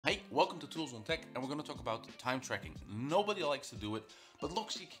Tools on Tech, and we're going to talk about time tracking. Nobody likes to do it, but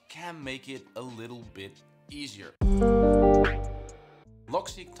Logseq can make it a little bit easier.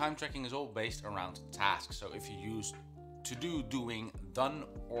 Logseq time tracking is all based around tasks. So if you use to do, doing, done,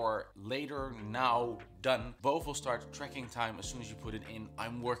 or later, now, done, both will start tracking time as soon as you put it in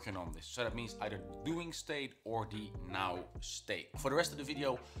I'm working on this. So that means either doing state or the now state. For the rest of the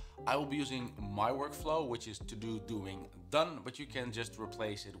video, I will be using my workflow, which is to do, doing, done, but you can just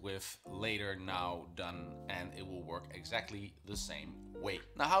replace it with later, now, done, and it will work exactly the same way.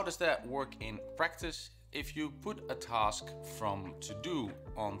 Now, how does that work in practice? If you put a task from to do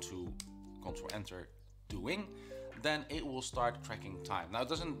onto Ctrl Enter doing, then it will start tracking time. Now, it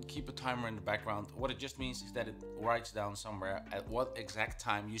doesn't keep a timer in the background. What it just means is that it writes down somewhere at what exact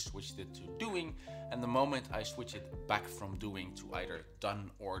time you switched it to doing, and the moment I switch it back from doing to either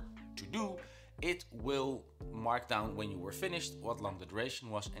done or to do, it will mark down when you were finished, what long the duration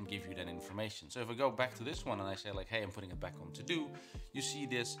was, and give you that information. So if I go back to this one and I say like, hey, I'm putting it back on to do, you see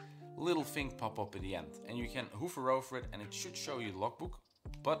this little thing pop up at the end, and you can hover over it and it should show you the logbook.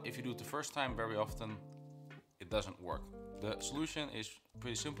 But if you do it the first time, very often it doesn't work. The solution is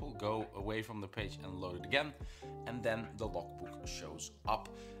pretty simple. Go away from the page and load it again, and then the logbook shows up.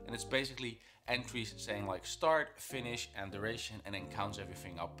 And it's basically entries saying like start, finish, and duration, and then counts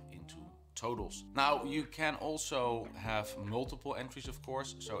everything up into totals. Now, you can also have multiple entries, of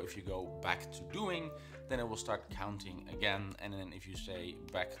course. So if you go back to doing, then it will start counting again. And then if you say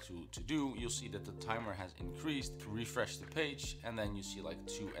back to do, you'll see that the timer has increased. Refresh the page, and then you see like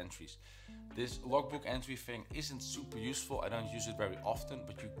 2 entries. This logbook entry thing isn't super useful. I don't use it very often,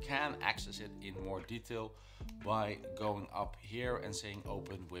 but you can access it in more detail by going up here and saying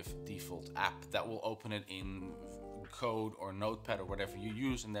open with default app. That will open it in Code or Notepad or whatever you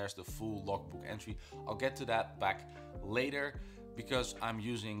use, and there's the full logbook entry. I'll get to that back later because I'm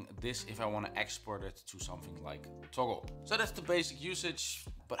using this if I want to export it to something like Toggl. So that's the basic usage,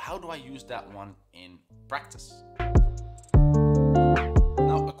 but how do I use that one in practice?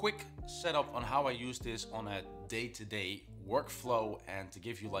 Now, a quick setup on how I use this on a day-to-day workflow, and to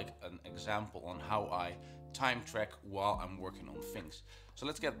give you like an example on how I time track while I'm working on things. So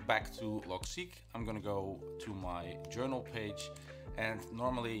let's get back to Logseq. I'm gonna go to my journal page, and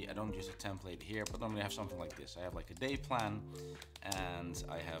normally I don't use a template here, but normally I have something like this. I have like a day plan, and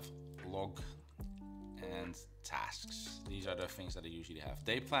I have log and tasks. These are the things that I usually have.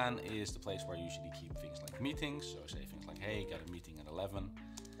 Day plan is the place where I usually keep things like meetings. So say things like, hey, got a meeting at 11.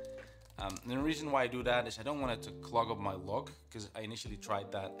 And the reason why I do that is I don't want it to clog up my log, because I initially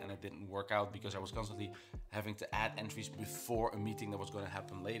tried that and it didn't work out because I was constantly having to add entries before a meeting that was going to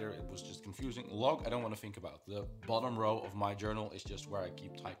happen later. It was just confusing. Log, I don't want to think about. The bottom row of my journal is just where I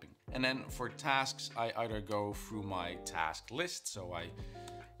keep typing. And then for tasks, I either go through my task list. So I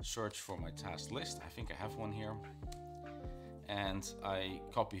search for my task list. I think I have one here. And I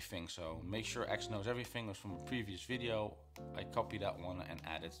copy things. So make sure X knows everything was from a previous video. I copy that one and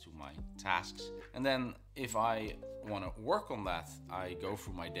add it to my tasks. And then if I want to work on that, I go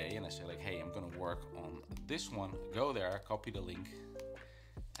through my day and I say like, hey, I'm going to work on this one. Go there, copy the link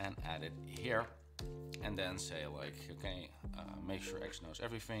and add it here. And then say like, okay, make sure X knows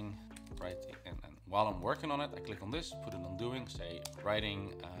everything, right? And while I'm working on it, I click on this, put it on doing, say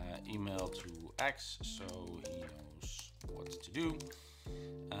writing email to X so he knows what to do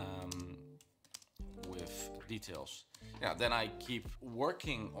with details. Yeah, then I keep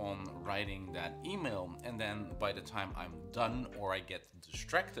working on writing that email, and then by the time I'm done or I get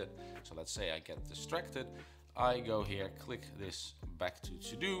distracted, so let's say I get distracted, I go here, click this back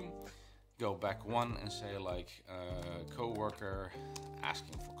to do, go back one and say like co-worker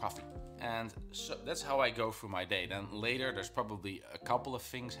asking for coffee. And so that's how I go through my day. Then later there's probably a couple of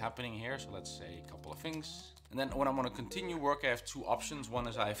things happening here. So let's say a couple of things. And then when I want to continue work, I have 2 options. One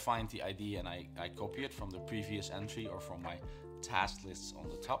is I find the ID and I copy it from the previous entry or from my task lists on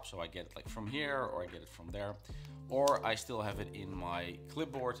the top. So I get it like from here or I get it from there. Or I still have it in my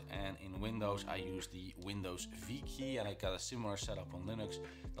clipboard, and in Windows I use the Windows V key, and I got a similar setup on Linux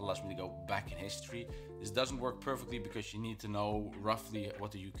that allows me to go back in history. This doesn't work perfectly because you need to know roughly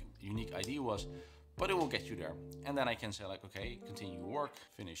what the unique ID was, but it will get you there. And then I can say like, okay, continue work,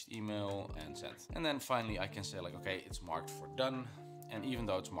 finished email, and send. And then finally I can say like, okay, it's marked for done. And even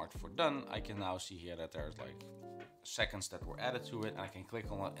though it's marked for done, I can now see here that there's like seconds that were added to it, and I can click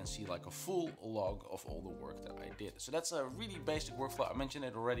on it and see like a full log of all the work that I did. So that's a really basic workflow. I mentioned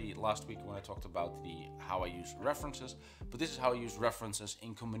it already last week when I talked about how I use references, but this is how I use references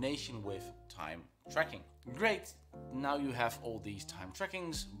in combination with time tracking. Great, now you have all these time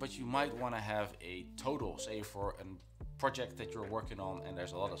trackings, but you might want to have a total, say for a project that you're working on and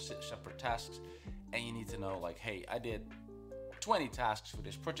there's a lot of separate tasks, and you need to know like, hey, I did 20 tasks for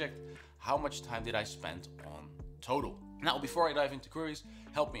this project. How much time did I spend on total? Now, before I dive into queries,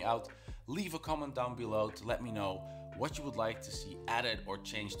 help me out. Leave a comment down below to let me know what you would like to see added or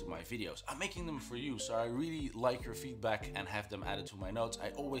changed to my videos. I'm making them for you, so I really like your feedback and have them added to my notes. I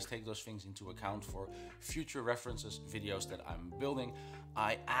always take those things into account for future references videos that I'm building.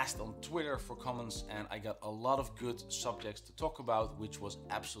 I asked on Twitter for comments and I got a lot of good subjects to talk about, which was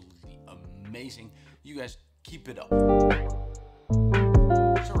absolutely amazing. You guys keep it up.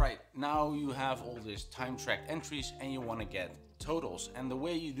 So right, now you have all these time tracked entries and you want to get totals, and the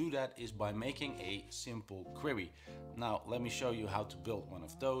way you do that is by making a simple query. Now let me show you how to build one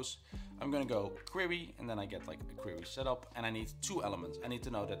of those. I'm gonna go query, and then I get like a query setup, and I need two elements. I need to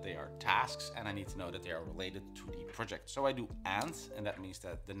know that they are tasks, and I need to know that they are related to the project. So I do and that means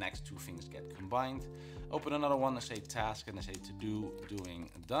that the next two things get combined. Open another one, I say task, and I say to do, doing,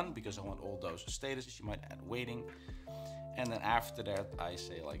 done, because I want all those statuses. You might add waiting. And then after that, I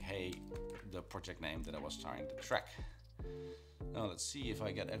say like, hey, the project name that I was trying to track. Now let's see if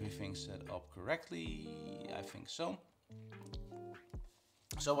I get everything set up correctly. I think so.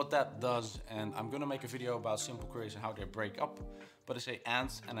 So what that does, and I'm gonna make a video about simple queries and how they break up, but I say and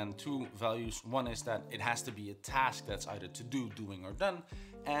then two values. One is that it has to be a task that's either to do, doing, or done,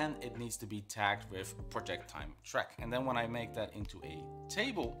 and it needs to be tagged with project time track. And then when I make that into a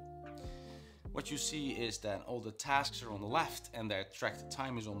table, what you see is that all the tasks are on the left and their tracked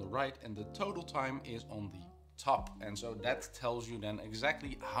time is on the right, and the total time is on the top. And so that tells you then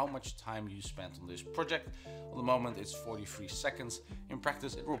exactly how much time you spent on this project. At the moment it's 43 seconds. In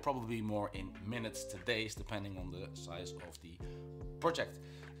practice it will probably be more in minutes to days, depending on the size of the project.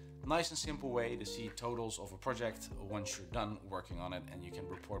 Nice and simple way to see totals of a project once you're done working on it, and you can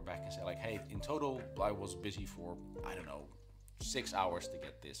report back and say like, hey, in total I was busy for, I don't know, 6 hours to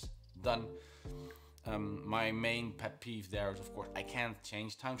get this done. My main pet peeve there is, of course, I can't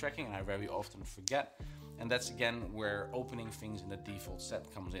change time tracking and I very often forget. And that's again where opening things in the default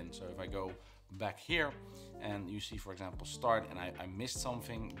set comes in. So if I go back here and you see, for example, start, and I missed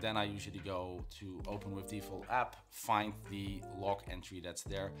something, then I usually go to open with default app, find the log entry that's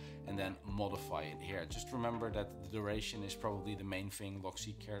there, and then modify it here. Just remember that the duration is probably the main thing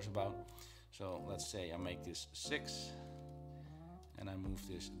Logseq cares about. So let's say I make this 6 and I move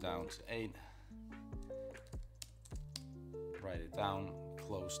this down to 8. Write it down,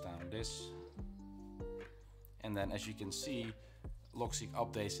 close down this. And then as you can see, Logseq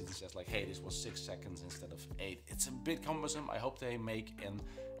updates it and says like, hey, this was 6 seconds instead of 8. It's a bit cumbersome. I hope they make an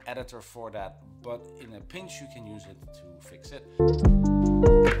editor for that, but in a pinch you can use it to fix it.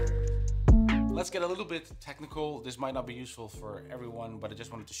 Let's get a little bit technical. This might not be useful for everyone, but I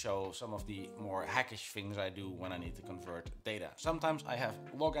just wanted to show some of the more hackish things I do when I need to convert data. Sometimes I have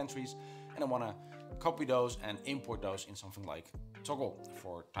log entries and I want to copy those and import those in something like Toggl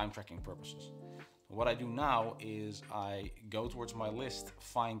for time tracking purposes. What I do now is I go towards my list,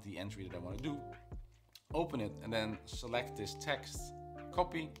 find the entry that I want to do, open it, and then select this text,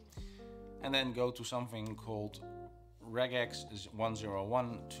 copy, and then go to something called regex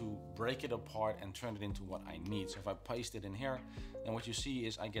 101 to break it apart and turn it into what I need. So if I paste it in here, then what you see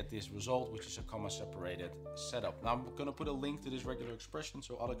is I get this result, which is a comma separated setup. Now I'm going to put a link to this regular expression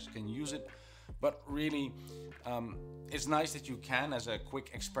so others can use it. But really, it's nice that you can, as a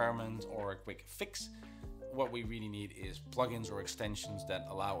quick experiment or a quick fix. What we really need is plugins or extensions that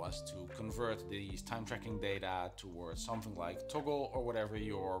allow us to convert these time tracking data towards something like Toggl or whatever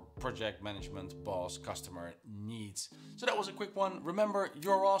your project management boss customer needs. So that was a quick one. Remember,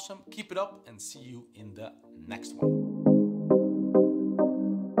 you're awesome. Keep it up and see you in the next one.